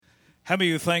How many of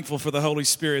you are thankful for the Holy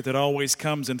Spirit that always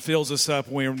comes and fills us up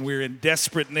when we're in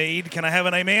desperate need? Can I have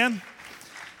an amen?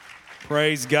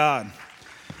 Praise God.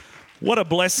 What a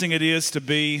blessing it is to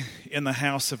be in the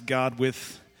house of God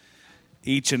with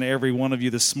each and every one of you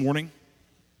this morning.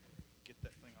 Get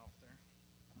that thing off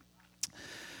there.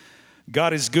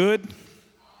 God is good.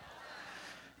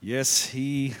 Yes,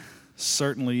 He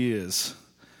certainly is.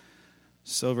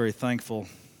 So very thankful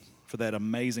for that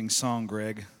amazing song,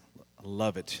 Greg. I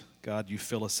love it. God, you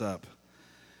fill us up.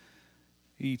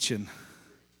 Each and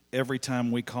every time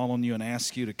we call on you and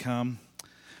ask you to come,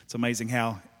 it's amazing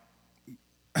how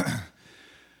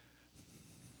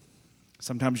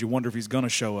sometimes you wonder if he's going to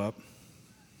show up.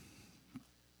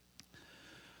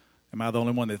 Am I the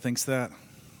only one that thinks that?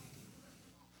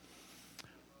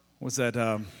 Was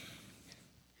that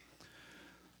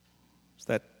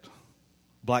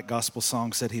Black Gospel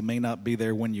song said he may not be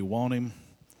there when you want him,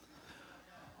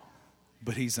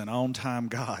 but he's an on-time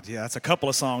God. Yeah, that's a couple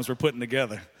of songs we're putting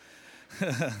together.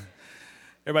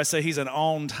 Everybody say he's an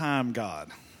on-time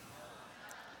God.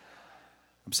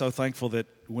 I'm so thankful that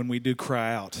when we do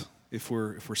cry out, if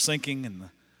we're sinking and the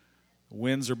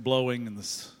winds are blowing and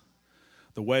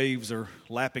the waves are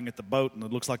lapping at the boat and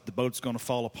it looks like the boat's going to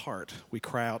fall apart, we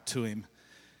cry out to him.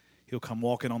 He'll come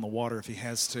walking on the water if he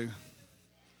has to.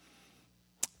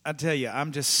 I tell you, I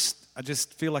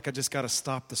just feel like I just got to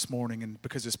stop this morning, and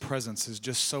because his presence is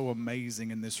just so amazing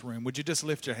in this room. Would you just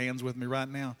lift your hands with me right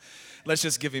now? Let's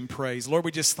just give him praise. Lord, we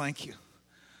just thank you.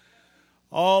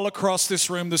 All across this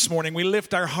room this morning, we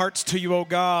lift our hearts to you, oh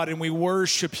God, and we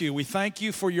worship you. We thank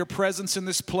you for your presence in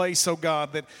this place, oh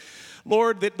God, that,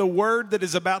 Lord, that the word that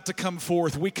is about to come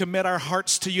forth, we commit our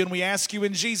hearts to you, and we ask you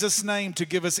in Jesus' name to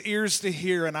give us ears to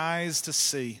hear and eyes to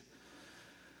see.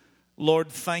 Lord,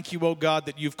 thank you, oh God,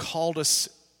 that you've called us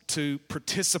to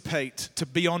participate, to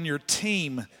be on your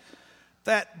team.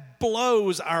 That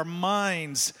blows our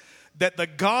minds, that the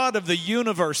God of the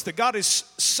universe, that God is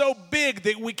so big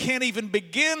that we can't even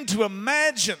begin to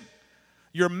imagine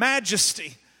your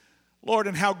majesty, Lord,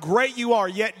 and how great you are,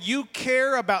 yet you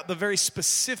care about the very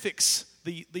specifics,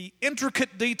 the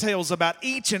intricate details about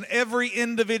each and every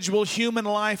individual human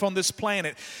life on this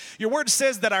planet. Your word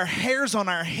says that our hairs on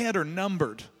our head are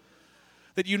numbered.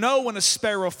 That you know when a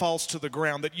sparrow falls to the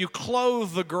ground, that you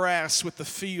clothe the grass with the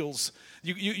fields.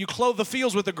 You clothe the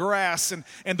fields with the grass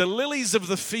and the lilies of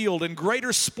the field in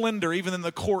greater splendor even than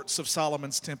the courts of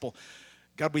Solomon's temple.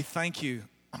 God, we thank you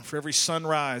for every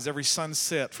sunrise, every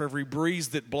sunset, for every breeze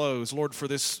that blows. Lord, for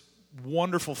this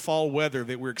wonderful fall weather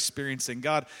that we're experiencing.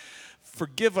 God,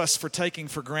 forgive us for taking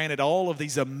for granted all of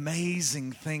these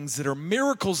amazing things that are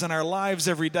miracles in our lives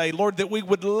every day. Lord, that we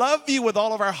would love you with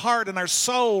all of our heart and our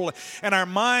soul and our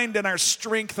mind and our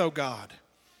strength, oh God.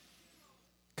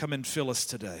 Come and fill us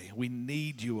today. We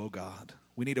need you, oh God.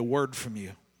 We need a word from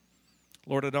you.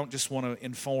 Lord, I don't just want to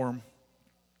inform,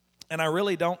 and I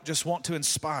really don't just want to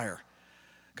inspire.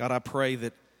 God, I pray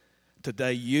that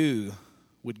today you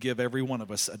would give every one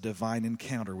of us a divine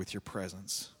encounter with your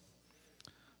presence.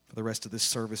 For the rest of this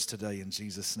service today, in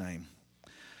Jesus' name.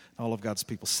 All of God's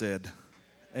people said,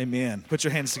 amen. Put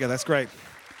your hands together. That's great.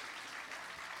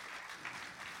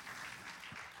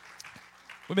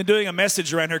 We've been doing a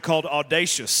message around here called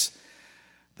Audacious.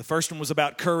 The first one was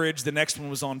about courage. The next one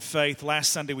was on faith.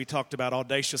 Last Sunday, we talked about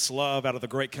audacious love out of the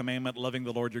great commandment, loving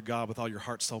the Lord your God with all your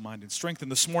heart, soul, mind, and strength.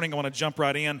 And this morning, I want to jump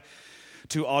right in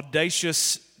to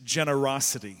audacious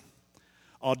generosity.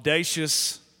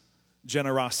 Audacious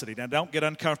generosity. Now, don't get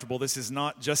uncomfortable. This is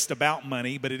not just about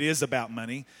money, but it is about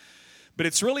money. But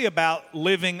it's really about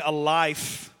living a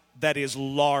life that is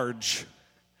large.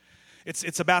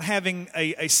 It's about having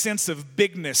a sense of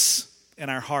bigness in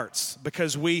our hearts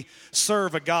because we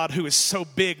serve a God who is so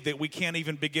big that we can't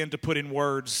even begin to put in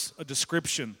words a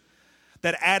description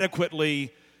that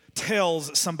adequately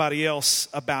tells somebody else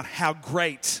about how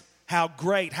great,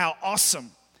 how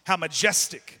awesome, how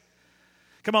majestic.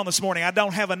 Come on this morning, I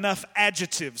don't have enough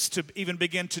adjectives to even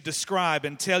begin to describe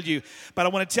and tell you, but I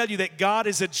want to tell you that God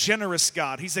is a generous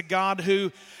God. He's a God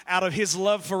who, out of His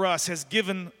love for us, has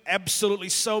given absolutely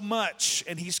so much,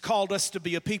 and He's called us to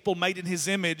be a people made in His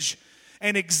image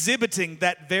and exhibiting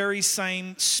that very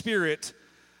same spirit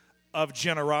of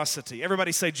generosity.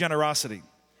 Everybody say generosity.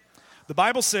 The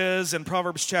Bible says in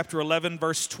Proverbs chapter 11,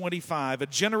 verse 25, a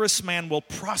generous man will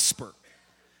prosper.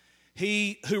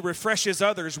 He who refreshes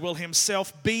others will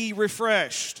himself be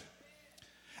refreshed.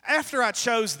 After I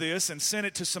chose this and sent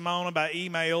it to Simona by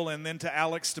email and then to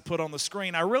Alex to put on the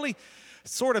screen, I really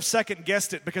sort of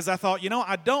second-guessed it because I thought,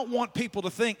 I don't want people to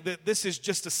think that this is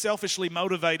just a selfishly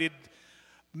motivated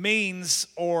means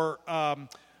or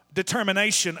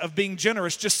determination of being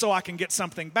generous just so I can get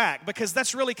something back, because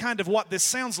that's really kind of what this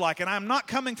sounds like, and I'm not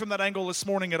coming from that angle this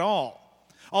morning at all.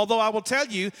 Although I will tell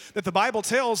you that the Bible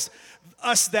tells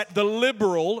us that the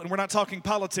liberal, and we're not talking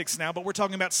politics now, but we're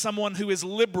talking about someone who is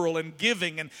liberal and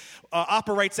giving and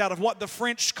operates out of what the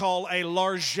French call a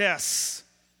largesse.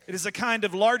 It is a kind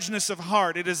of largeness of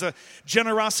heart. It is a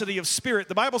generosity of spirit.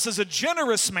 The Bible says a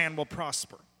generous man will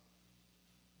prosper.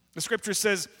 The Scripture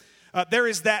says, there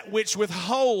is that which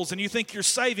withholds, and you think you're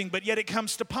saving, but yet it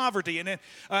comes to poverty. And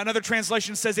another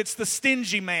translation says it's the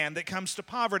stingy man that comes to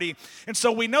poverty. And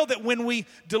so we know that when we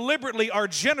deliberately are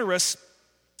generous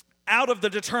out of the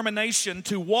determination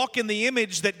to walk in the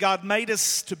image that God made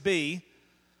us to be,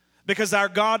 because our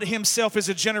God himself is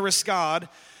a generous God,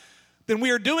 then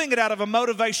we are doing it out of a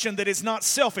motivation that is not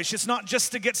selfish. It's not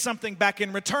just to get something back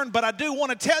in return, but I do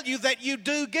want to tell you that you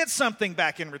do get something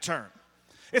back in return.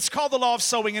 It's called the law of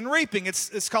sowing and reaping.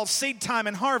 It's called seed time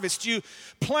and harvest. You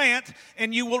plant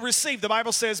and you will receive. The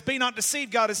Bible says, be not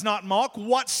deceived, God is not mocked.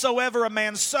 Whatsoever a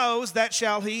man sows, that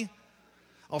shall he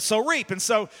also reap. And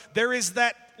so there is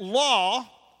that law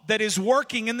that is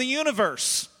working in the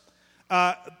universe.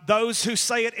 Those who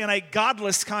say it in a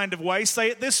godless kind of way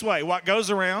say it this way: what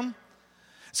goes around.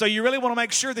 So you really want to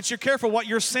make sure that you're careful what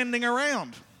you're sending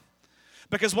around.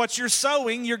 Because what you're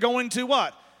sowing, you're going to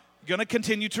what? You're going to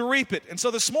continue to reap it. And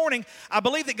so this morning, I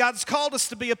believe that God's called us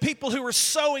to be a people who are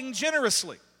sowing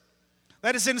generously.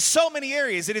 That is in so many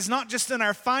areas. It is not just in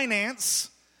our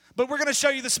finance, but we're going to show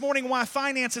you this morning why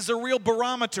finance is a real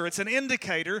barometer. It's an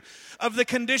indicator of the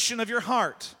condition of your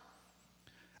heart.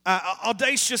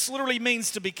 Audacious literally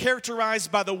means to be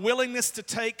characterized by the willingness to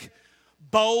take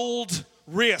bold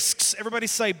risks. Everybody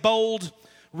say bold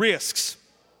risks.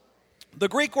 The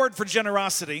Greek word for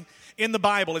generosity in the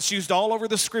Bible, it's used all over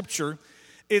the Scripture.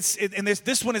 And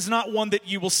this one is not one that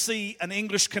you will see an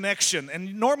English connection.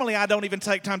 And normally I don't even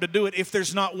take time to do it if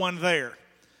there's not one there.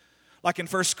 Like in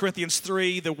 1 Corinthians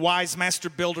 3, the wise master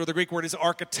builder, the Greek word is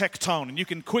architecton. And you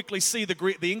can quickly see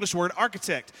the English word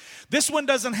architect. This one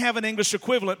doesn't have an English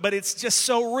equivalent, but it's just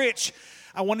so rich.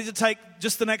 I wanted to take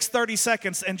just the next 30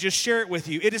 seconds and just share it with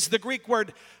you. It is the Greek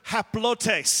word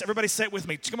haplotes. Everybody say it with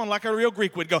me. Come on, like a real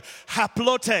Greek would go.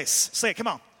 Haplotes. Say it, come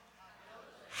on.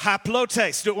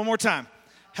 Haplotes. Do it one more time.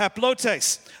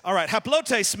 Haplotes. All right,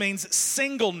 haplotes means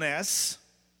singleness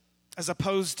as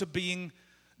opposed to being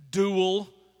dual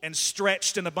and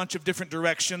stretched in a bunch of different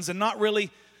directions and not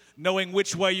really knowing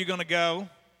which way you're going to go.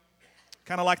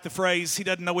 Kind of like the phrase, he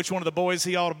doesn't know which one of the boys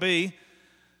he ought to be.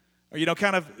 Or,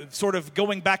 kind of sort of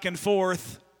going back and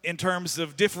forth in terms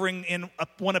of differing in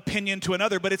one opinion to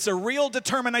another. But it's a real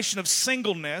determination of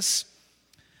singleness.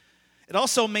 It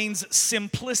also means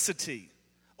simplicity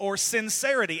or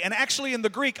sincerity. And actually in the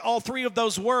Greek, all three of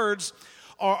those words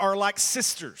are like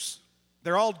sisters.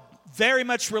 They're all very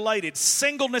much related.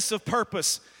 Singleness of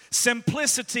purpose,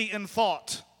 simplicity in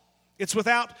thought. It's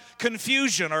without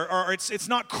confusion or it's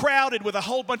not crowded with a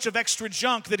whole bunch of extra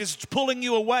junk that is pulling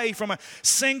you away from a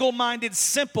single-minded,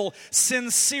 simple,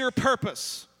 sincere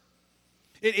purpose.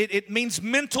 It means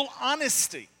mental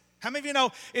honesty. How many of you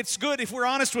know it's good if we're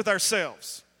honest with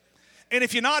ourselves? And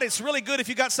if you're not, it's really good if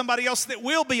you got somebody else that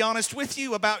will be honest with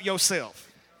you about yourself.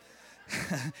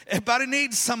 Everybody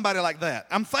needs somebody like that.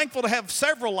 I'm thankful to have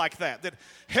several like that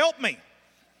help me.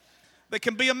 That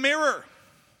can be a mirror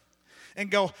and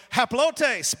go,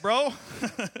 haplotes, bro.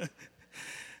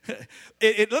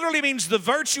 It literally means the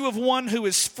virtue of one who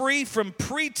is free from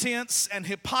pretense and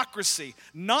hypocrisy,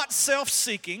 not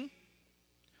self-seeking,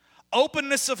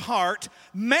 openness of heart,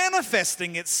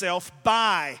 manifesting itself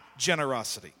by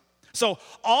generosity. So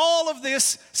all of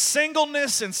this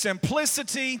singleness and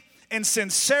simplicity and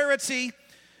sincerity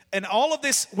and all of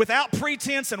this without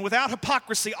pretense and without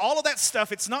hypocrisy, all of that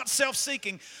stuff, it's not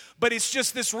self-seeking, but it's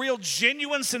just this real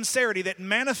genuine sincerity that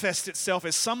manifests itself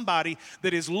as somebody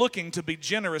that is looking to be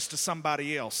generous to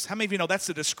somebody else. How many of you know that's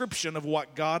a description of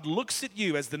what God looks at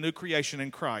you as the new creation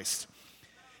in Christ?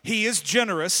 He is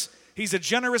generous. He's a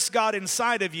generous God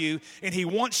inside of you, and He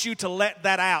wants you to let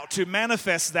that out, to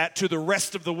manifest that to the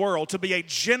rest of the world, to be a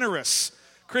generous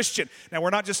Christian. Now, we're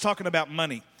not just talking about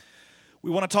money. We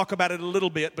want to talk about it a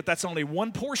little bit, but that's only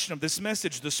one portion of this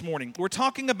message this morning. We're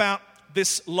talking about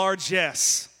this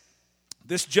largesse,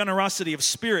 this generosity of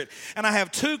spirit. And I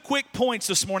have two quick points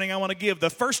this morning I want to give.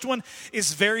 The first one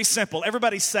is very simple.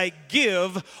 Everybody say,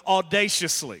 give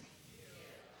audaciously.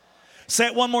 Say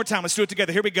it one more time. Let's do it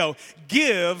together. Here we go.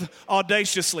 Give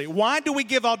audaciously. Why do we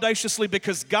give audaciously?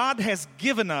 Because God has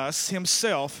given us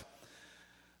Himself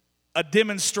a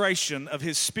demonstration of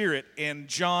His Spirit in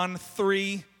John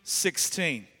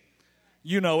 3:16.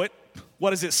 You know it. What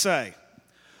does it say?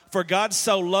 For God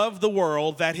so loved the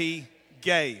world that he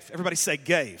gave. Everybody say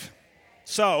gave.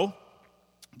 So,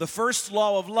 the first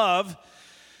law of love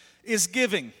is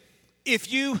giving.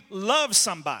 If you love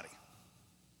somebody,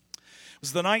 it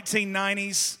was the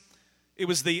 1990s. It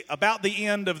was about the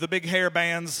end of the big hair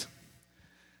bands.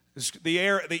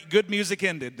 The good music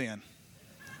ended then.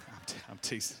 I'm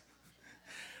teasing.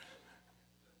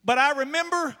 But I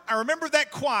remember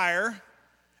that choir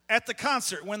at the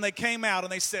concert when they came out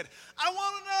and they said, I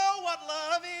want to know what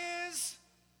love is.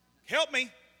 Help me.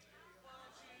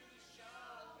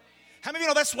 How many of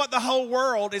you know that's what the whole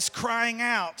world is crying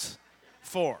out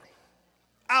for?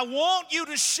 I want you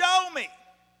to show me.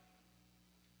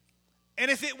 And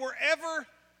if it were ever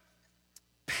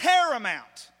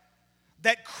paramount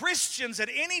that Christians at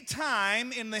any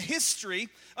time in the history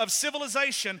of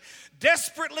civilization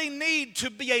desperately need to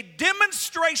be a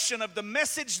demonstration of the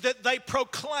message that they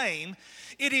proclaim,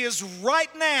 it is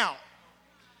right now.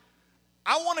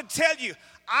 I want to tell you,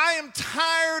 I am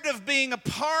tired of being a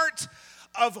part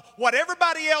of what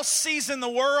everybody else sees in the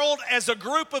world as a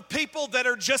group of people that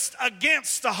are just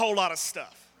against a whole lot of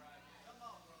stuff.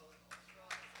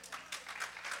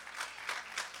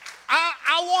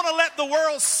 I want to let the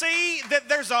world see that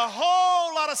there's a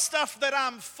whole lot of stuff that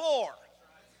I'm for.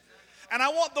 And I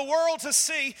want the world to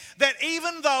see that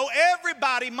even though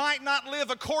everybody might not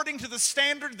live according to the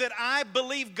standard that I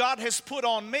believe God has put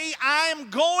on me, I'm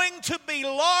going to be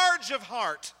large of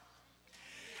heart.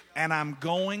 And I'm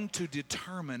going to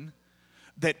determine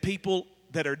that people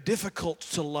that are difficult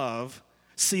to love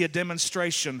see a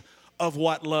demonstration of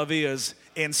what love is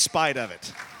in spite of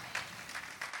it.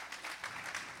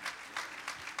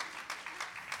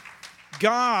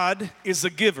 God is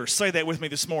a giver. Say that with me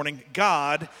this morning.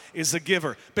 God is a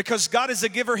giver. Because God is a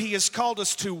giver, He has called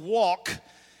us to walk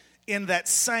in that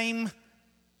same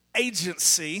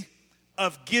agency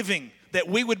of giving, that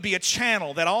we would be a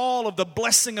channel, that all of the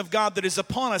blessing of God that is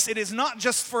upon us, it is not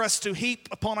just for us to heap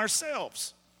upon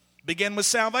ourselves. Begin with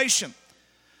salvation.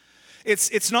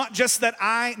 It's not just that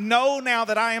I know now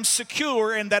that I am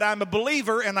secure and that I'm a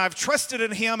believer and I've trusted in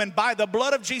Him and by the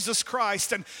blood of Jesus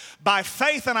Christ and by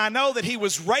faith, and I know that He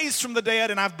was raised from the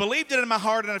dead and I've believed it in my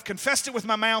heart and I've confessed it with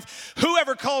my mouth.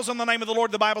 Whoever calls on the name of the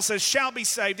Lord, the Bible says, shall be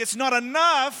saved. It's not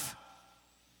enough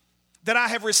that I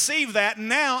have received that.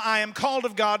 Now I am called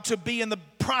of God to be in the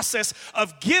process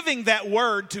of giving that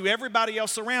word to everybody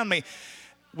else around me.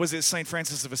 Was it St.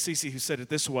 Francis of Assisi who said it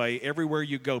this way? Everywhere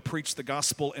you go, preach the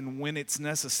gospel, and when it's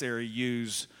necessary,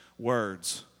 use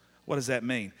words. What does that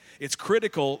mean? It's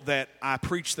critical that I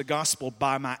preach the gospel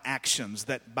by my actions,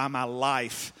 that by my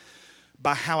life,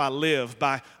 by how I live,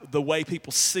 by the way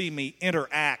people see me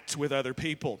interact with other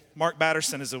people. Mark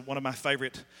Batterson is one of my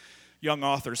favorite young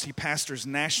authors. He pastors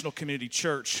National Community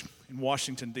Church in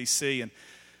Washington, D.C., and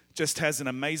just has an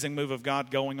amazing move of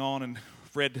God going on, and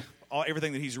read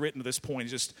everything that he's written to this point.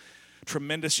 He's just a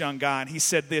tremendous young guy. And he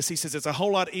said this, he says, it's a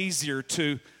whole lot easier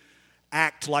to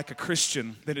act like a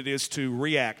Christian than it is to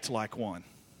react like one.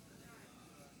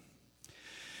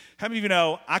 How many of you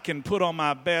know I can put on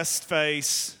my best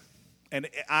face, and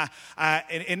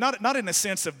and not in the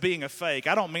sense of being a fake.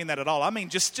 I don't mean that at all. I mean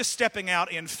just stepping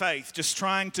out in faith, just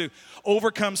trying to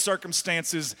overcome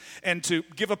circumstances and to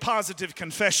give a positive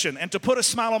confession and to put a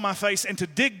smile on my face and to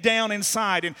dig down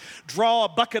inside and draw a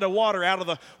bucket of water out of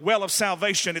the well of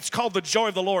salvation. It's called the joy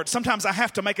of the Lord. Sometimes I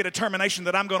have to make a determination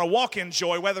that I'm going to walk in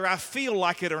joy whether I feel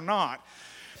like it or not.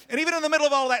 And even in the middle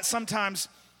of all that, sometimes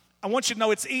I want you to know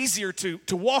it's easier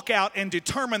to walk out and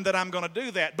determine that I'm going to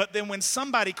do that. But then when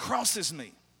somebody crosses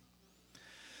me,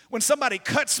 when somebody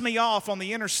cuts me off on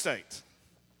the interstate,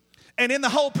 and in the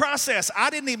whole process,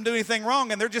 I didn't even do anything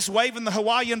wrong, and they're just waving the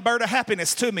Hawaiian bird of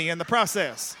happiness to me in the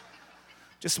process,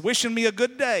 just wishing me a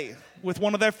good day with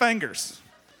one of their fingers.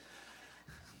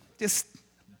 Just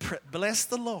bless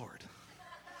the Lord.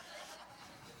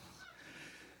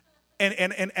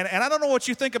 And I don't know what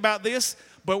you think about this,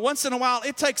 but once in a while,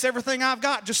 it takes everything I've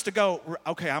got just to go,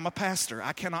 okay, I'm a pastor.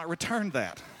 I cannot return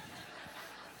that.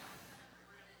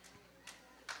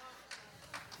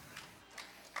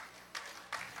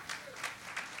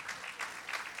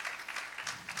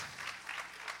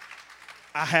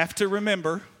 I have to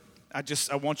remember, I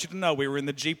want you to know, we were in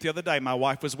the Jeep the other day. My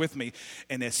wife was with me,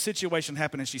 and a situation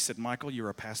happened, and she said, Michael, you're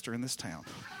a pastor in this town.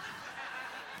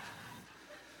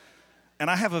 And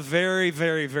I have a very,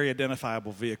 very, very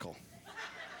identifiable vehicle.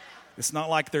 It's not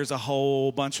like there's a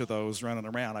whole bunch of those running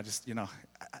around. I just,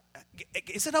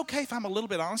 is it okay if I'm a little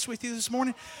bit honest with you this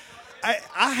morning?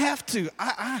 I have to.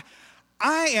 I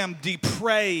am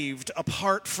depraved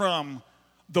apart from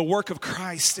the work of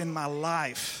Christ in my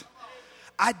life.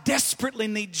 I desperately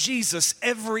need Jesus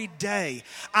every day.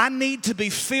 I need to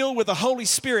be filled with the Holy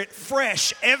Spirit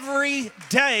fresh every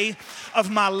day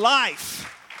of my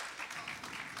life.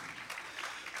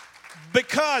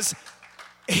 Because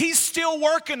He's still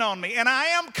working on me, and I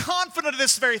am confident of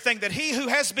this very thing, that He who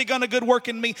has begun a good work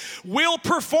in me will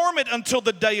perform it until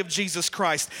the day of Jesus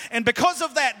Christ. And because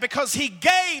of that, because He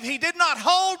gave, He did not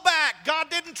hold back. God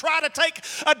didn't try to take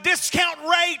a discount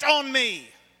rate on me.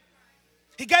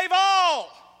 He gave all.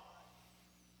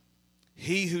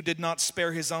 He who did not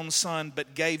spare His own Son,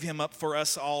 but gave Him up for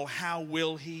us all, how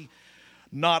will He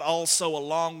not also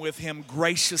along with Him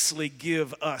graciously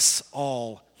give us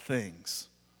all things?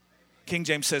 King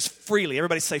James says freely.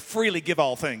 Everybody say freely give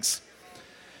all things.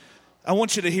 I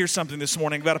want you to hear something this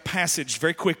morning about a passage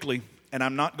very quickly, and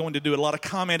I'm not going to do a lot of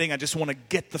commenting. I just want to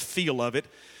get the feel of it.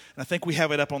 And I think we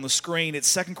have it up on the screen.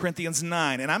 It's 2 Corinthians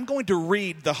 9, and I'm going to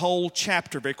read the whole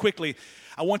chapter very quickly.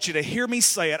 I want you to hear me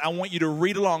say it. I want you to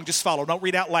read along. Just follow. Don't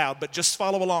read out loud, but just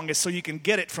follow along so you can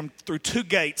get it through two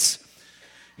gates,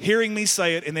 hearing me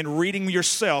say it and then reading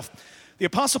yourself. The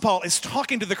Apostle Paul is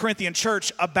talking to the Corinthian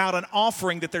church about an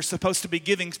offering that they're supposed to be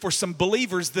giving for some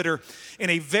believers that are in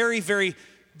a very, very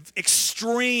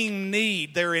extreme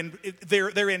need. They're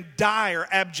in dire,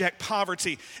 abject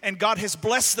poverty. And God has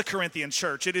blessed the Corinthian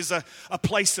church. It is a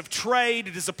place of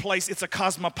trade. It's a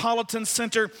cosmopolitan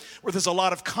center where there's a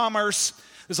lot of commerce.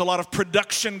 There's a lot of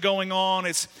production going on.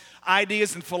 It's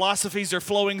ideas and philosophies are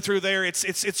flowing through there.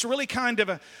 It's really kind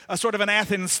of a sort of an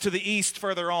Athens to the east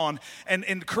further on.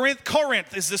 And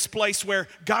Corinth is this place where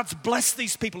God's blessed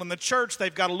these people in the church.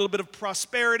 They've got a little bit of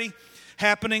prosperity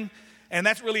happening. And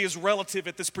that really is relative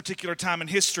at this particular time in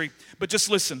history. But just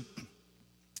listen.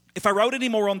 If I wrote any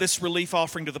more on this relief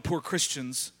offering to the poor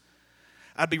Christians,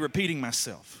 I'd be repeating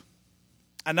myself.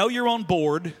 I know you're on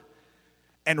board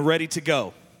and ready to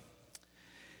go.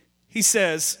 He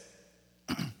says,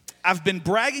 I've been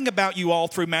bragging about you all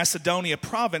through Macedonia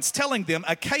province, telling them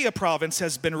Achaia province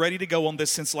has been ready to go on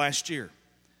this since last year.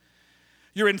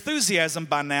 Your enthusiasm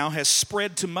by now has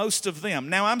spread to most of them.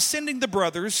 Now I'm sending the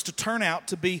brothers to turn out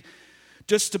to be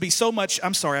so much.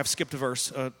 I'm sorry, I've skipped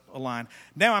a line.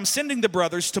 Now I'm sending the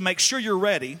brothers to make sure you're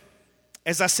ready,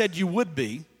 as I said you would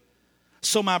be,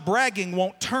 so my bragging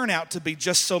won't turn out to be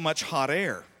just so much hot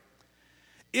air.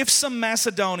 If some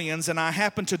Macedonians and I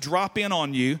happened to drop in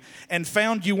on you and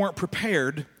found you weren't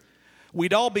prepared,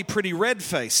 we'd all be pretty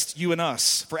red-faced, you and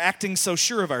us, for acting so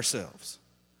sure of ourselves.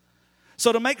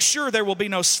 So to make sure there will be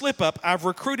no slip-up, I've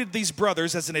recruited these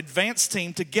brothers as an advance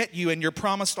team to get you and your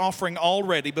promised offering all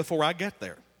ready before I get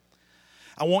there.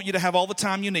 I want you to have all the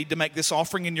time you need to make this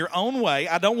offering in your own way.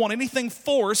 I don't want anything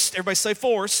forced. Everybody say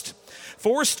forced.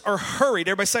 Forced or hurried.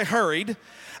 Everybody say hurried.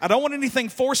 I don't want anything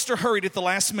forced or hurried at the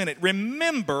last minute.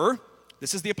 Remember,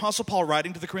 this is the Apostle Paul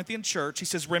writing to the Corinthian church. He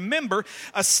says, remember,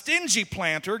 a stingy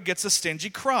planter gets a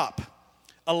stingy crop.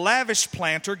 A lavish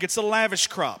planter gets a lavish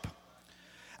crop.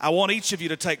 I want each of you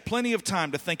to take plenty of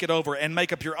time to think it over and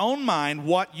make up your own mind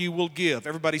what you will give.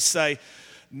 Everybody say,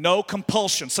 no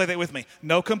compulsion. Say that with me.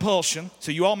 No compulsion.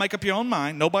 So you all make up your own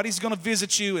mind. Nobody's going to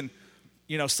visit you and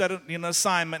set an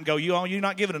assignment and go, you're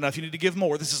not giving enough. You need to give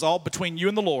more. This is all between you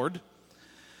and the Lord.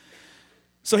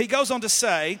 So he goes on to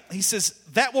say, he says,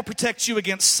 that will protect you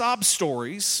against sob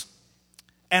stories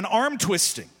and arm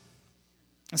twisting.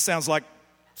 That sounds like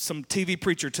some TV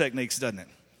preacher techniques, doesn't it?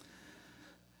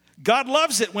 God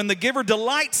loves it when the giver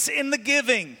delights in the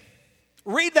giving.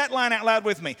 Read that line out loud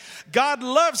with me. God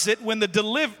loves it when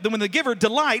the giver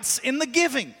delights in the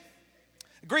giving.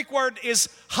 The Greek word is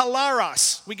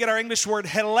hilaros. We get our English word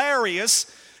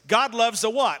hilarious. God loves a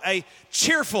what? A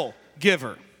cheerful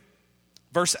giver.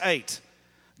 Verse 8.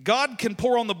 God can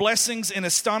pour on the blessings in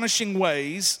astonishing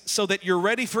ways so that you're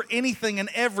ready for anything and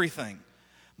everything,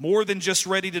 more than just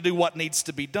ready to do what needs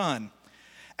to be done.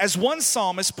 As one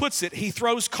psalmist puts it, he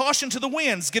throws caution to the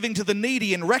winds, giving to the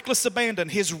needy in reckless abandon.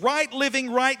 His right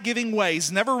living, right giving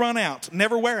ways never run out,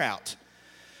 never wear out.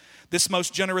 This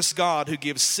most generous God who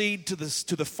gives seed to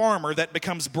the farmer that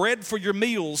becomes bread for your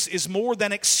meals is more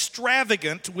than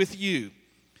extravagant with you.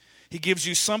 He gives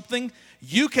you something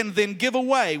you can then give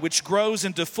away, which grows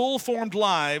into full-formed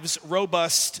lives,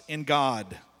 robust in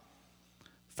God.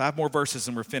 5 more verses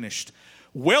and we're finished.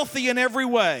 Wealthy in every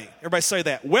way. Everybody say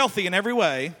that. Wealthy in every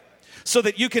way, so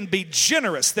that you can be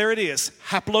generous. There it is.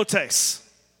 Haplotes.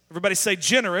 Everybody say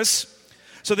generous.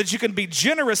 So that you can be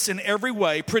generous in every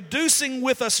way, producing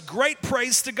with us great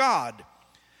praise to God.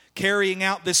 Carrying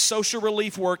out this social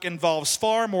relief work involves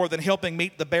far more than helping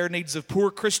meet the bare needs of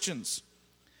poor Christians.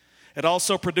 It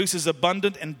also produces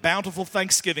abundant and bountiful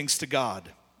thanksgivings to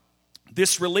God.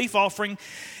 This relief offering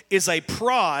is a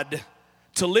prod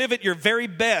to live at your very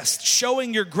best,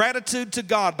 showing your gratitude to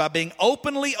God by being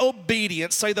openly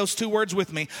obedient, say those two words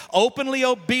with me, openly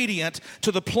obedient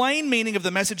to the plain meaning of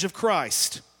the message of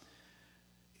Christ.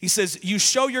 He says, you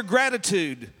show your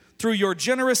gratitude through your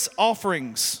generous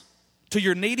offerings to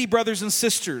your needy brothers and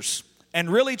sisters, and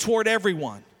really toward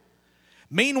everyone.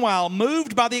 Meanwhile,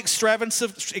 moved by the extravagance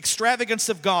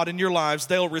of God in your lives,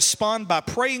 they'll respond by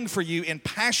praying for you in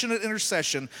passionate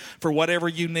intercession for whatever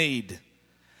you need.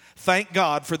 Thank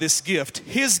God for this gift,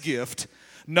 His gift.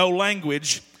 No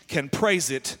language can praise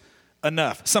it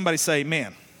enough. Somebody say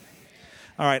amen.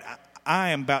 All right, I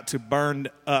am about to burn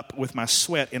up with my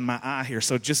sweat in my eye here,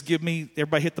 so just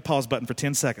everybody hit the pause button for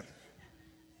 10 seconds.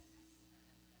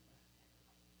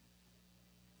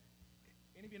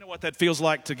 Any of you know what that feels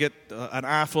like to get an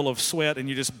eye full of sweat and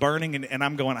you're just burning, and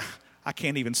I'm going, I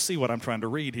can't even see what I'm trying to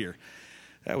read here.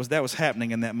 That was happening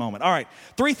in that moment. All right,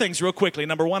 3 things real quickly.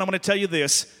 Number 1, I'm going to tell you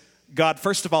this. God,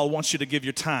 first of all, wants you to give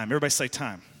your time. Everybody say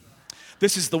time.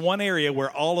 This is the one area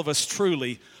where all of us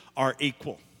truly are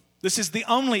equal. This is the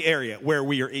only area where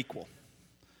we are equal.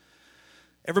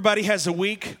 Everybody has a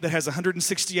week that has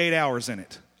 168 hours in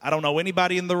it. I don't know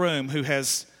anybody in the room who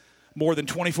has more than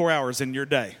 24 hours in your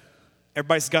day.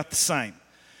 Everybody's got the same.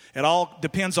 It all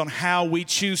depends on how we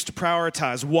choose to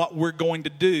prioritize what we're going to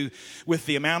do with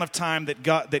the amount of time that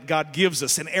God gives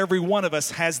us. And every one of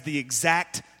us has the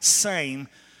exact same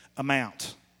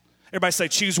amount. Everybody say,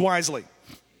 choose wisely.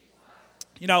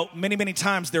 You know, many, many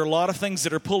times there are a lot of things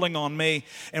that are pulling on me,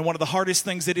 and one of the hardest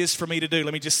things it is for me to do,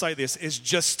 let me just say this, is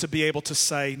just to be able to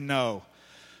say no.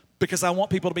 Because I want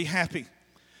people to be happy.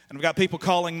 And I've got people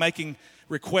calling, making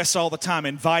requests all the time,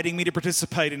 inviting me to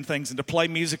participate in things and to play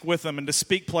music with them and to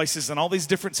speak places and all these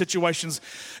different situations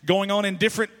going on in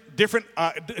different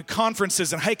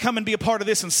conferences, and hey, come and be a part of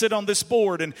this and sit on this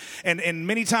board, and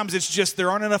many times it's just there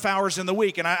aren't enough hours in the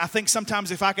week. And I think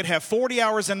sometimes if I could have 40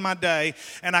 hours in my day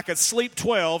and I could sleep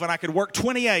 12 and I could work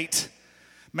 28,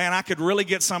 man, I could really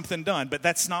get something done. But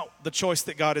that's not the choice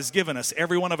that God has given us.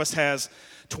 Every one of us has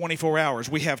 24 hours.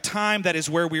 We have time. That is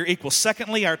where we're equal.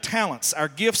 Secondly, our talents, our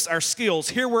gifts, our skills.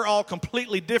 Here we're all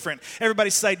completely different. Everybody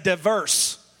say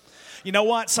diverse. You know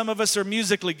what? Some of us are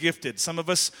musically gifted. Some of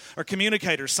us are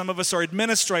communicators. Some of us are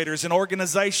administrators and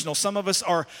organizational. Some of us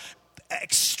are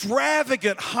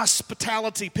extravagant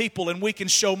hospitality people, and we can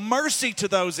show mercy to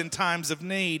those in times of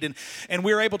need, and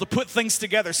we're able to put things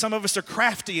together. Some of us are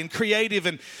crafty and creative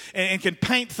and can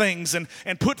paint things and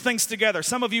put things together.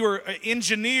 Some of you are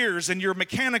engineers and you're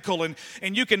mechanical and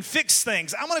you can fix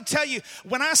things. I'm going to tell you,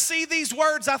 when I see these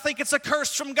words, I think it's a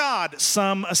curse from God.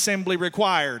 Some assembly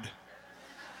required.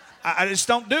 I just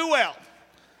don't do well.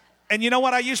 And you know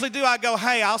what I usually do? I go,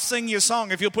 hey, I'll sing you a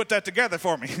song if you'll put that together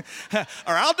for me. Or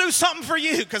I'll do something for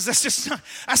you, because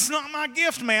that's not my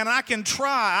gift, man. I can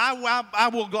try. I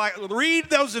will read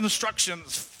those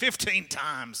instructions 15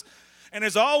 times. And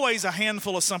there's always a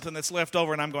handful of something that's left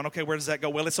over, and I'm going, okay, where does that go?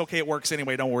 Well, it's okay. It works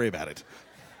anyway. Don't worry about it.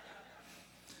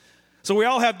 So we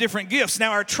all have different gifts.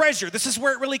 Now, our treasure, this is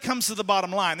where it really comes to the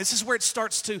bottom line. This is where it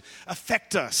starts to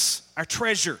affect us, our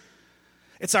treasure.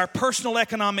 It's our personal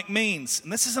economic means.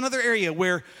 And this is another area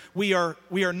where we are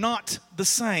not the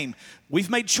same. We've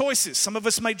made choices. Some of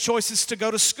us made choices to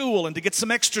go to school and to get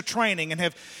some extra training and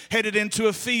have headed into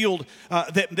a field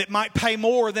that might pay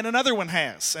more than another one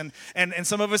has. And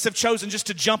some of us have chosen just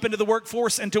to jump into the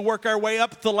workforce and to work our way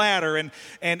up the ladder. And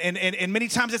many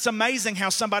times it's amazing how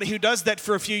somebody who does that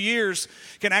for a few years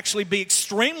can actually be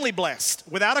extremely blessed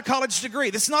without a college degree.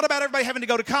 This is not about everybody having to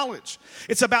go to college.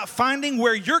 It's about finding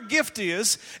where your gift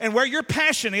is and where your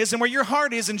passion is and where your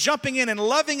heart is and jumping in and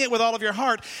loving it with all of your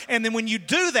heart. And then when you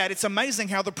do that, it's amazing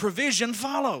how the provision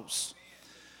follows.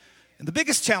 And the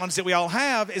biggest challenge that we all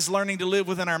have is learning to live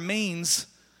within our means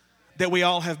that we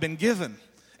all have been given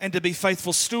and to be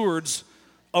faithful stewards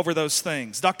over those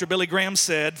things. Dr. Billy Graham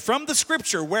said, from the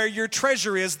scripture, where your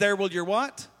treasure is, there will your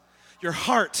what? Your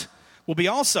heart will be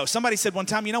also. Somebody said one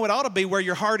time, you know, it ought to be where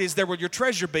your heart is, there will your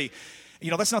treasure be. You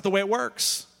know, that's not the way it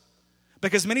works.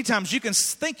 Because many times you can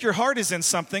think your heart is in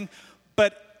something,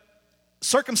 but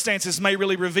circumstances may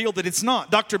really reveal that it's not.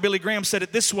 Dr. Billy Graham said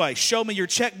it this way: show me your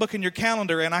checkbook and your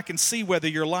calendar, and I can see whether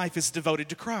your life is devoted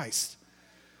to Christ.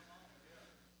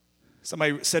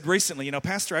 Somebody said recently, you know,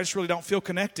 Pastor, I just really don't feel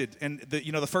connected. And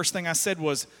the first thing I said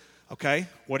was, okay,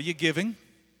 what are you giving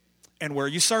and where are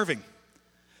you serving?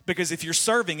 Because if you're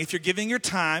serving, if you're giving your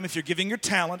time, if you're giving your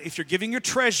talent, if you're giving your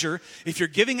treasure, if you're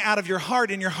giving out of your heart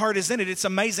and your heart is in it, it's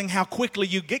amazing how quickly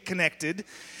you get connected.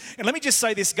 And let me just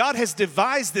say this, God has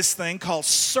devised this thing called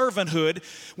servanthood.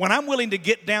 When I'm willing to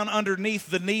get down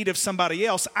underneath the need of somebody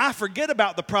else, I forget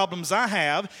about the problems I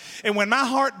have. And when my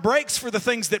heart breaks for the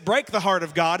things that break the heart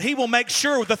of God, He will make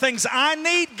sure the things I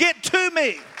need get to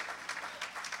me.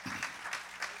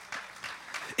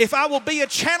 If I will be a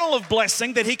channel of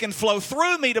blessing that He can flow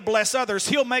through me to bless others,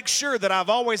 He'll make sure that I've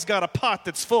always got a pot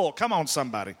that's full. Come on,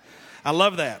 somebody. I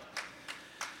love that.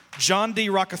 John D.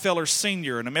 Rockefeller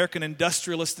Sr., an American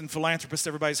industrialist and philanthropist.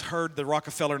 Everybody's heard the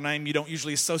Rockefeller name. You don't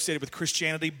usually associate it with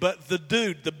Christianity. But the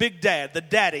dude, the big dad, the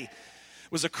daddy,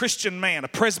 was a Christian man, a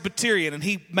Presbyterian, and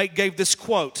he gave this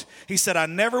quote. He said, "I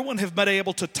never would have been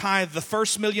able to tithe the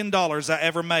first $1 million I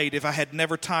ever made if I had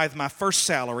never tithed my first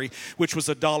salary, which was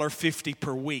 $1.50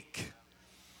 per week."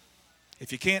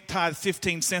 If you can't tithe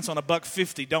 15 cents on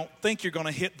 $1.50, don't think you're going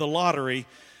to hit the lottery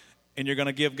and you're going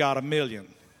to give God $1 million.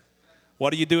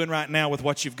 What are you doing right now with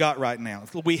what you've got right now?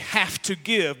 We have to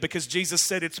give because Jesus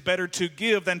said it's better to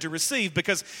give than to receive,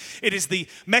 because it is the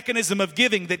mechanism of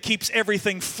giving that keeps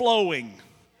everything flowing.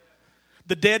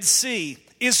 The Dead Sea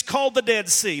is called the Dead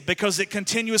Sea because it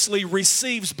continuously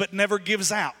receives but never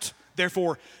gives out.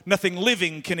 Therefore, nothing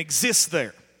living can exist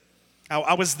there.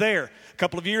 I was there a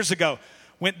couple of years ago.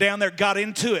 Went down there, got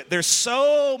into it. There's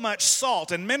so much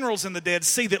salt and minerals in the Dead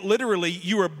Sea that literally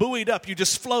you are buoyed up. You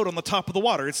just float on the top of the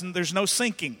water. There's no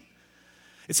sinking.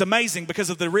 It's amazing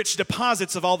because of the rich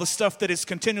deposits of all the stuff that is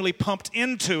continually pumped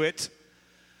into it.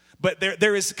 But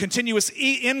there is continuous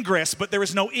ingress, but there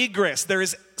is no egress. There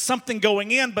is something going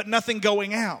in, but nothing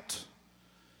going out.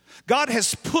 God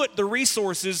has put the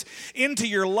resources into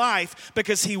your life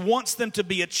because He wants them to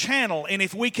be a channel. And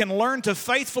if we can learn to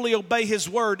faithfully obey His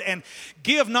word and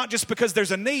give not just because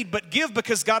there's a need, but give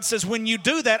because God says, when you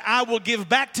do that, I will give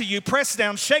back to you, pressed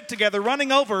down, shake together,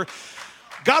 running over.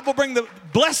 God will bring the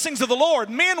blessings of the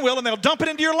Lord. Men will, and they'll dump it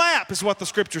into your lap, is what the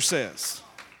Scripture says.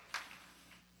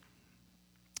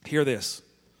 Hear this.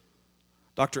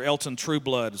 Dr. Elton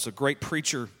Trueblood is a great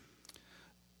preacher.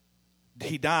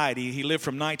 He died. He lived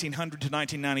from 1900 to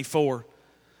 1994.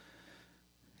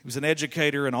 He was an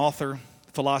educator, an author,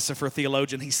 philosopher,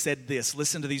 theologian. He said this.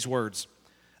 Listen to these words.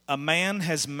 "A man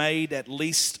has made at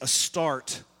least a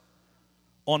start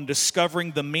on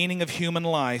discovering the meaning of human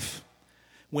life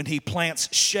when he plants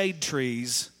shade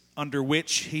trees under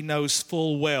which he knows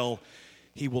full well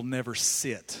he will never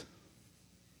sit."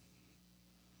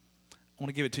 I want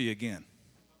to give it to you again.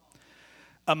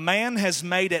 A man has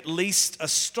made at least a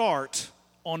start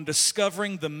on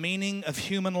discovering the meaning of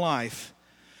human life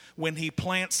when he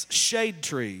plants shade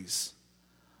trees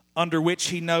under which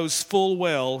he knows full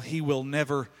well he will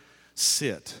never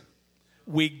sit.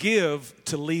 We give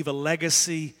to leave a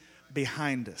legacy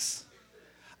behind us.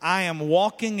 I am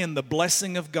walking in the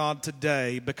blessing of God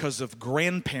today because of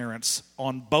grandparents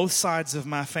on both sides of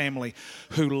my family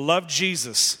who loved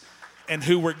Jesus and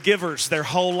who were givers their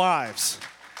whole lives,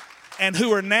 and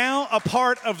who are now a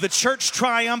part of the church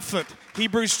triumphant.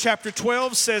 Hebrews chapter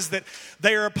 12 says that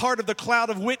they are a part of the cloud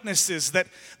of witnesses that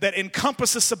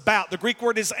encompass us about. The Greek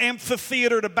word is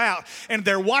amphitheatered about. And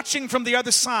they're watching from the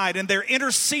other side, and they're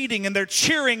interceding, and they're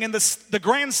cheering in the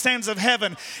grandstands of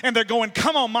heaven. And they're going,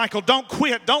 "Come on, Michael, don't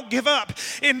quit. Don't give up.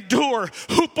 Endure.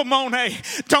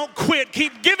 Hupomone. Don't quit.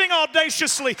 Keep giving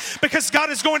audaciously, because God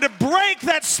is going to break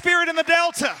that spirit in the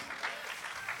Delta."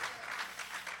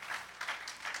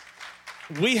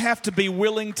 We have to be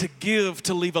willing to give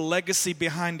to leave a legacy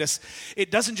behind us.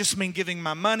 It doesn't just mean giving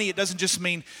my money. It doesn't just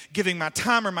mean giving my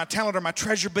time or my talent or my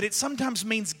treasure, but it sometimes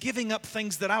means giving up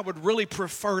things that I would really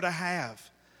prefer to have.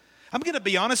 I'm going to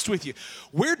be honest with you.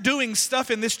 We're doing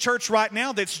stuff in this church right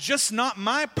now that's just not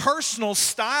my personal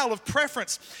style of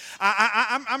preference.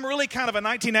 I'm really kind of a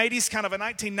 1980s, kind of a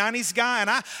 1990s guy, and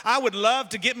I would love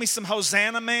to get me some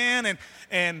Hosanna Man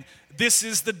and "This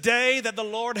is the day that the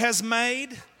Lord has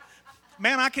made."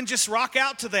 Man, I can just rock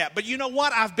out to that. But you know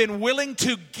what? I've been willing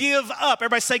to give up.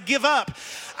 Everybody say give up.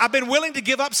 I've been willing to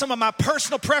give up some of my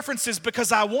personal preferences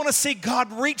because I want to see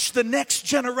God reach the next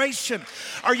generation.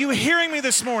 Are you hearing me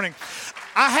this morning?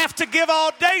 I have to give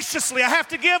audaciously. I have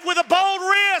to give with a bold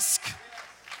risk.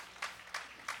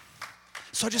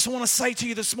 So I just want to say to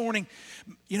you this morning,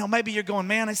 you know, maybe you're going,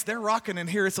 "Man, they're rocking in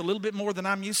here. It's a little bit more than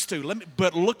I'm used to."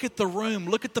 But look at the room.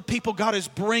 Look at the people God is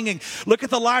bringing. Look at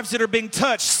the lives that are being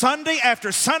touched. Sunday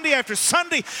after Sunday after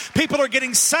Sunday, people are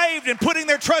getting saved and putting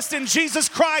their trust in Jesus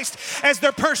Christ as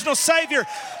their personal Savior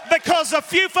because a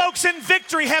few folks in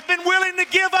Victory have been willing to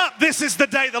give up. This is the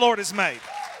day the Lord has made.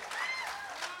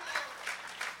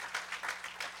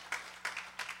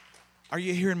 Are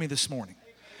you hearing me this morning?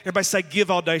 Everybody say, give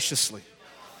audaciously.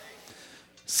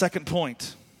 Second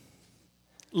point,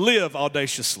 live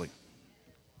audaciously.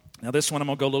 Now this one I'm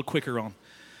going to go a little quicker on.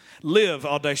 Live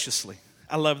audaciously.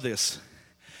 I love this.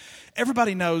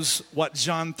 Everybody knows what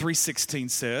John 3:16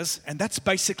 says, and that's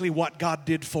basically what God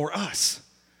did for us.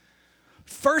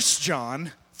 1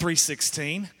 John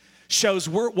 3:16 shows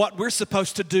what we're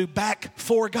supposed to do back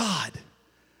for God.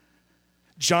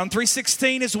 John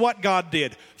 3:16 is what God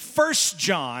did. 1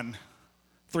 John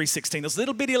 3:16, those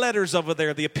little bitty letters over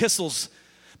there, the epistles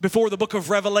before the book of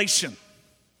Revelation.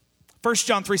 1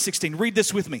 John 3:16, read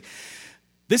this with me.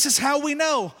 This is how we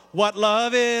know what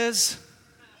love is.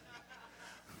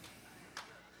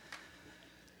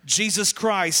 Jesus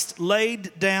Christ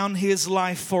laid down his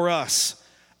life for us.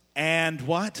 And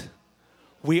what?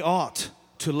 We ought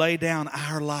to lay down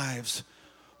our lives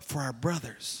for our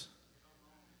brothers.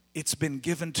 It's been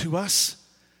given to us.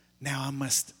 Now I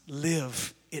must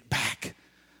live it back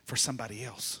for somebody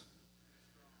else.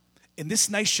 In this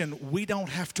nation, we don't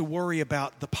have to worry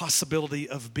about the possibility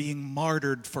of being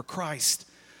martyred for Christ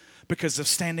because of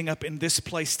standing up in this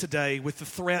place today with the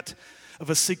threat of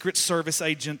a Secret Service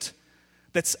agent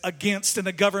that's against and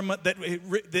a government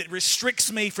that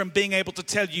restricts me from being able to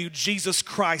tell you Jesus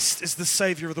Christ is the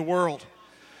Savior of the world.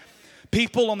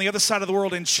 People on the other side of the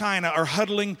world in China are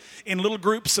huddling in little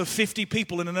groups of 50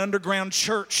 people in an underground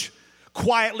church,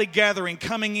 quietly gathering,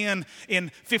 coming in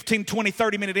 15, 20,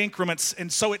 30-minute increments, and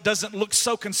so it doesn't look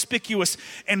so conspicuous.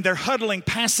 And they're huddling,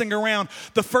 passing around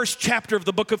the first chapter of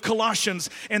the book of Colossians,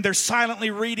 and they're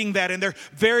silently reading that, and they're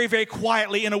very, very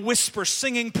quietly in a whisper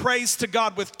singing praise to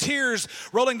God with tears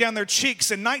rolling down their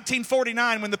cheeks. In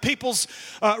 1949, when the People's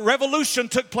Revolution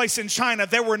took place in China,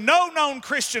 there were no known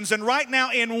Christians, and right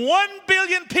now in 1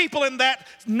 billion people in that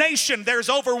nation, there's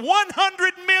over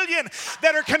 100 million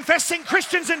that are confessing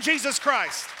Christians in Jesus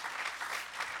Christ.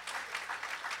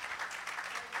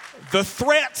 The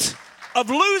threat of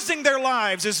losing their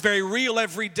lives is very real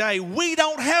every day. We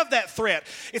don't have that threat.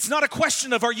 It's not a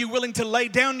question of are you willing to lay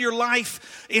down your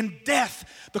life in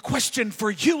death. The question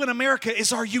for you in America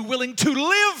is, are you willing to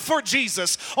live for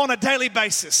Jesus on a daily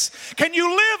basis? Can you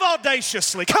live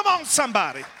audaciously? Come on,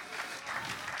 somebody.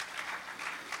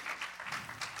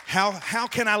 How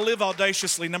can I live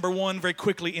audaciously? Number one, very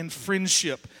quickly, in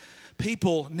friendship.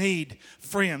 People need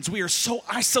friends. We are so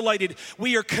isolated.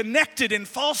 We are connected in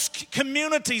false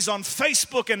communities on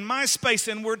Facebook and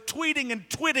MySpace, and we're tweeting and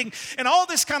twitting and all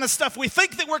this kind of stuff. We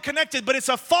think that we're connected, but it's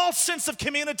a false sense of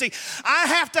community. I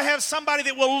have to have somebody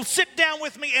that will sit down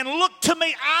with me and look to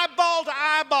me eyeball to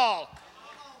eyeball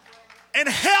and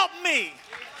help me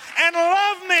and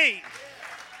love me.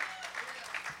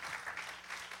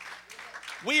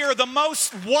 We are the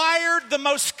most wired, the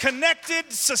most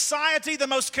connected society, the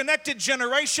most connected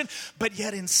generation, but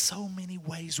yet in so many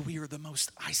ways we are the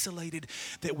most isolated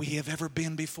that we have ever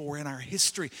been before in our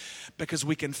history, because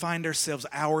we can find ourselves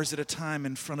hours at a time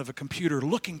in front of a computer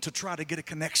looking to try to get a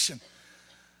connection.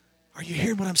 Are you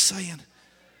hearing what I'm saying?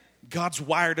 God's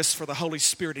wired us for the Holy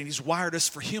Spirit, and He's wired us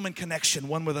for human connection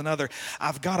one with another.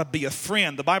 I've got to be a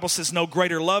friend. The Bible says no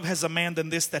greater love has a man than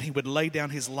this, that he would lay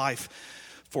down his life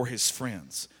for his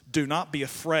friends. Do not be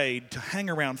afraid to hang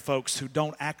around folks who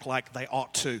don't act like they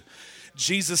ought to.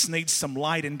 Jesus needs some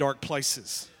light in dark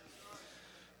places.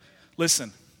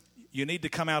 Listen, you need to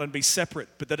come out and be separate,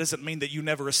 but that doesn't mean that you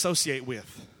never associate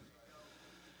with.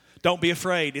 Don't be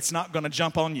afraid. It's not going to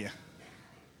jump on you.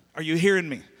 Are you hearing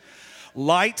me?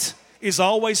 Light is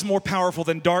always more powerful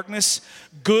than darkness.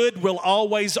 Good will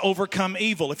always overcome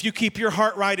evil. If you keep your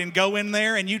heart right and go in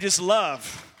there and you just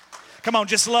love. Come on,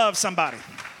 just love somebody.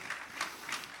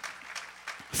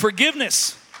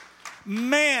 Forgiveness.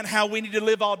 Man, how we need to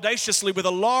live audaciously with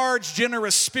a large,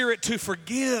 generous spirit to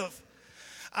forgive.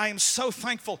 I am so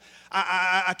thankful.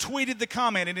 I tweeted the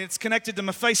comment, and it's connected to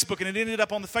my Facebook, and it ended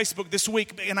up on the Facebook this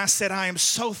week. And I said, I am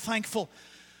so thankful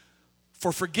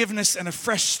for forgiveness and a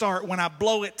fresh start when I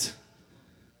blow it.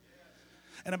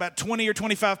 And about 20 or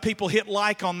 25 people hit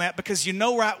like on that, because you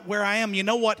know right where I am. You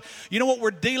know what we're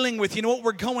dealing with. You know what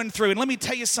we're going through. And let me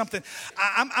tell you something.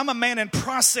 I'm a man in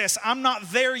process. I'm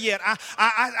not there yet.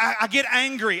 I get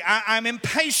angry. I'm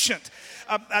impatient.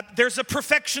 There's a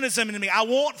perfectionism in me. I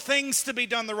want things to be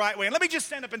done the right way. And let me just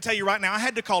stand up and tell you right now, I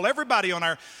had to call everybody on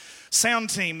our sound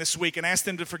team this week and ask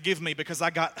them to forgive me because I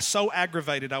got so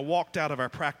aggravated. I walked out of our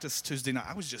practice Tuesday night.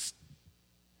 I was just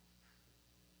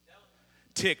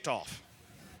ticked off.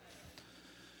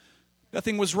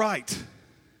 Nothing was right.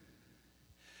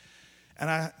 And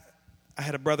I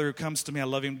had a brother who comes to me, I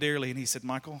love him dearly, and he said,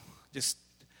 Michael, just,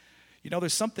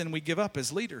 there's something we give up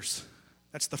as leaders.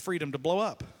 That's the freedom to blow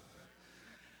up.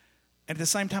 And at the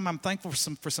same time, I'm thankful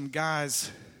for some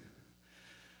guys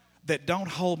that don't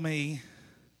hold me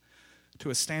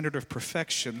to a standard of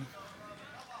perfection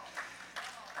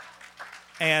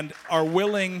and are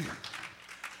willing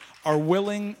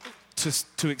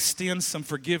to extend some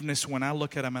forgiveness when I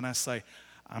look at them and I say,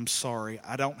 I'm sorry,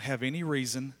 I don't have any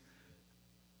reason.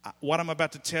 What I'm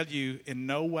about to tell you in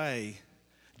no way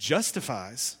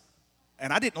justifies,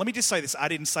 and let me just say this, I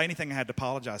didn't say anything I had to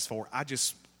apologize for.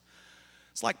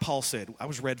 It's like Paul said, I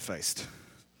was red-faced.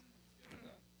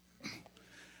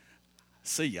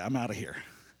 See ya, I'm out of here.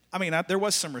 I mean, there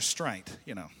was some restraint,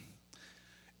 you know.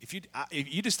 If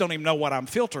you just don't even know what I'm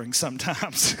filtering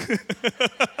sometimes.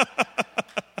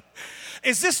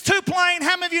 Is this too plain?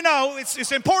 How many of you know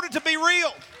it's important to be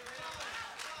real?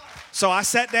 So I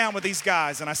sat down with these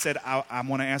guys and I said, I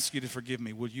want to ask you to forgive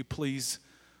me. Will you please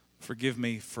forgive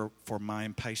me for my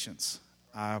impatience?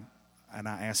 And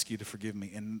I ask you to forgive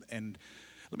me. And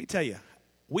let me tell you,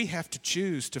 we have to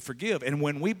choose to forgive. And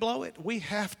when we blow it, we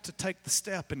have to take the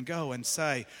step and go and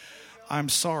say, I'm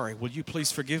sorry. Will you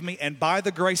please forgive me? And by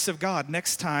the grace of God,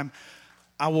 next time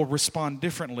I will respond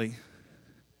differently.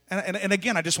 And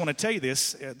again, I just want to tell you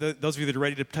this. Those of you that are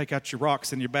ready to take out your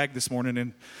rocks in your bag this morning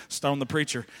and stone the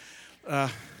preacher. I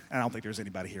don't think there's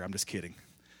anybody here. I'm just kidding.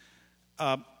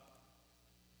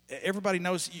 Everybody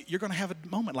knows you're going to have a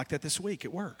moment like that this week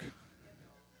at work.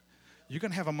 You're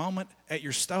going to have a moment at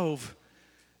your stove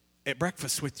at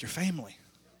breakfast with your family,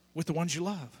 with the ones you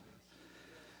love.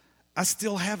 I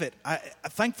still have it.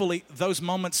 Thankfully, those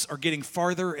moments are getting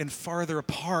farther and farther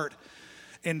apart,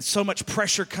 and so much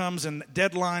pressure comes and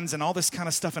deadlines and all this kind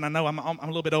of stuff. And I know I'm a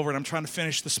little bit over it. I'm trying to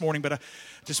finish this morning, but I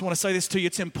just want to say this to you.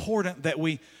 It's important that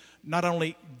we not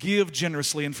only give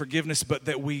generously in forgiveness, but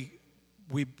that we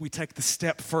take the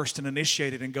step first and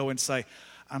initiate it and go and say,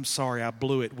 I'm sorry, I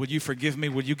blew it. Will you forgive me?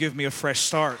 Will you give me a fresh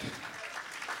start?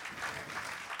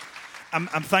 I'm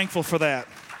thankful for that.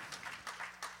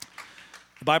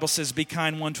 The Bible says, be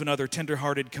kind one to another,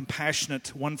 tenderhearted,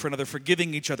 compassionate one for another,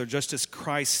 forgiving each other, just as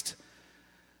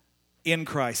in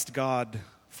Christ, God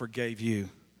forgave you.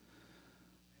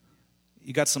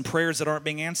 You got some prayers that aren't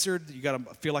being answered. You got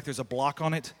to feel like there's a block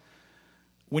on it.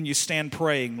 When you stand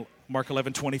praying, Mark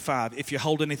 11:25, if you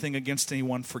hold anything against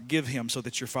anyone, forgive him so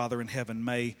that your Father in heaven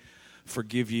may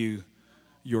forgive you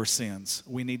your sins.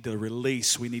 We need to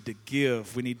release. We need to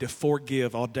give. We need to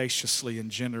forgive audaciously and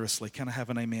generously. Can I have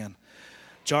an amen?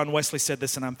 John Wesley said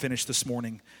this, and I'm finished this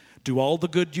morning. Do all the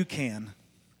good you can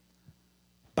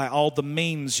by all the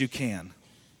means you can,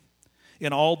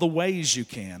 in all the ways you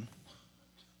can,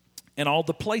 in all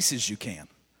the places you can,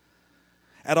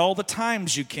 at all the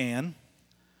times you can,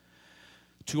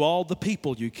 to all the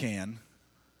people you can,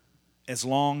 as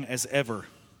long as ever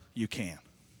you can.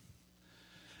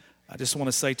 I just want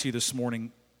to say to you this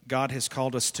morning, God has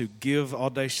called us to give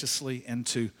audaciously and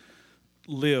to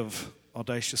live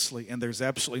audaciously, and there's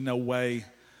absolutely no way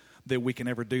that we can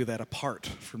ever do that apart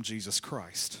from Jesus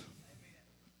Christ.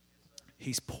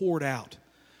 He's poured out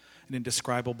an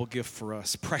indescribable gift for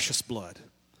us, precious blood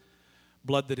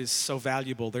that is so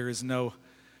valuable. There is no,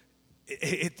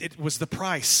 it was the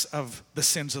price of the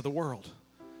sins of the world.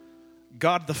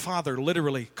 God the Father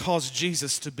literally caused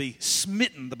Jesus to be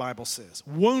smitten, the Bible says,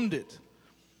 wounded.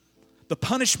 The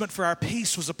punishment for our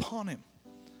peace was upon him.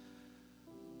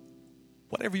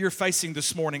 Whatever you're facing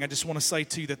this morning, I just want to say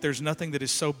to you that there's nothing that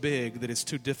is so big that is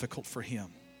too difficult for him.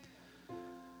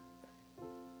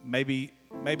 Maybe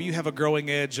you have a growing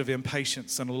edge of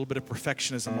impatience and a little bit of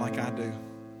perfectionism like I do.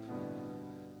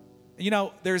 You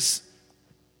know, there's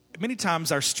many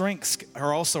times our strengths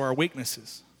are also our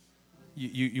weaknesses.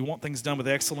 You want things done with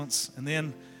excellence, and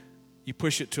then you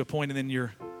push it to a point, and then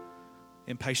you're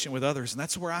impatient with others. And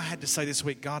that's where I had to say this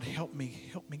week, God, help me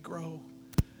grow,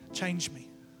 change me.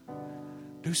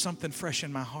 Do something fresh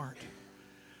in my heart.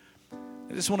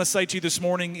 I just want to say to you this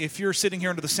morning, if you're sitting here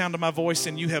under the sound of my voice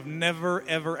and you have never,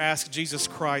 ever asked Jesus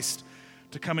Christ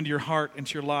to come into your heart,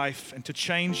 into your life, and to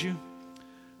change you,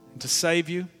 and to save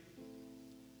you,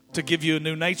 to give you a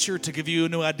new nature, to give you a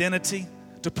new identity,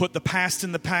 to put the past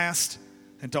in the past,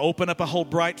 and to open up a whole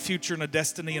bright future and a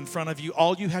destiny in front of you,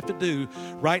 all you have to do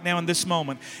right now in this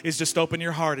moment is just open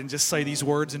your heart and just say these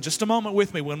words in just a moment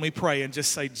with me when we pray, and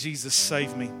just say, Jesus,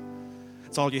 save me.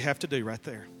 That's all you have to do right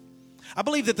there. I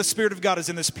believe that the Spirit of God is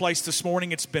in this place this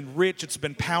morning. It's been rich. It's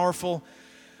been powerful.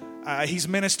 He's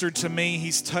ministered to me.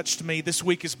 He's touched me. This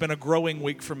week has been a growing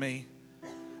week for me.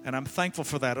 And I'm thankful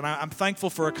for that. And I'm thankful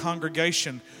for a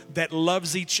congregation that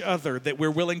loves each other, that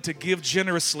we're willing to give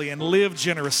generously and live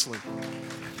generously.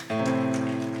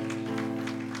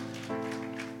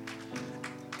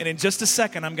 And in just a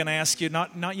second, I'm going to ask you,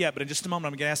 not yet, but in just a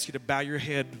moment, I'm going to ask you to bow your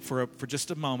head for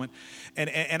just a moment. And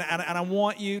I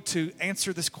want you to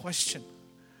answer this question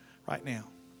right now.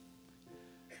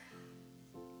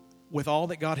 With all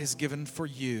that God has given for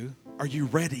you, are you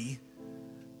ready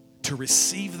to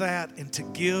receive that and to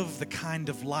give the kind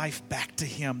of life back to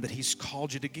Him that He's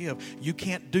called you to give? You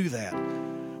can't do that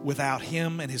without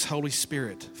Him and His Holy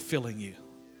Spirit filling you,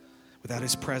 without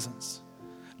His presence.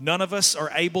 None of us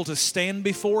are able to stand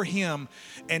before Him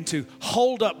and to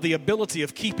hold up the ability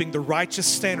of keeping the righteous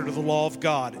standard of the law of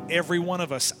God. Every one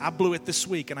of us, I blew it this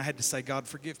week and I had to say, God,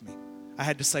 forgive me. I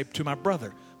had to say to my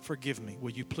brother, forgive me.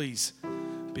 Will you please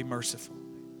be merciful?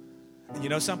 And you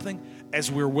know something?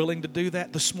 As we're willing to do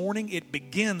that this morning, it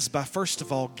begins by, first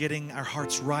of all, getting our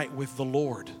hearts right with the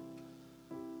Lord.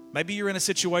 Maybe you're in a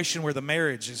situation where the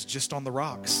marriage is just on the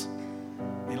rocks.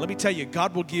 And let me tell you,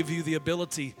 God will give you the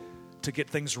ability to get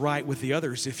things right with the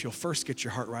others if you'll first get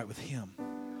your heart right with Him.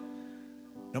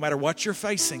 No matter what you're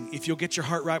facing, if you'll get your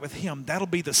heart right with Him, that'll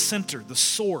be the center, the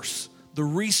source, the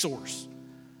resource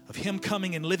of Him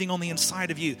coming and living on the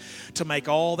inside of you to make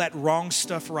all that wrong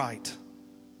stuff right,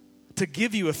 to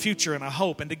give you a future and a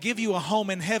hope, and to give you a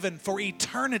home in heaven for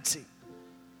eternity,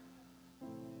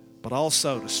 but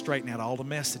also to straighten out all the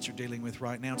mess that you're dealing with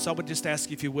right now. And so I would just ask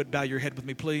you if you would bow your head with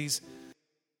me, please.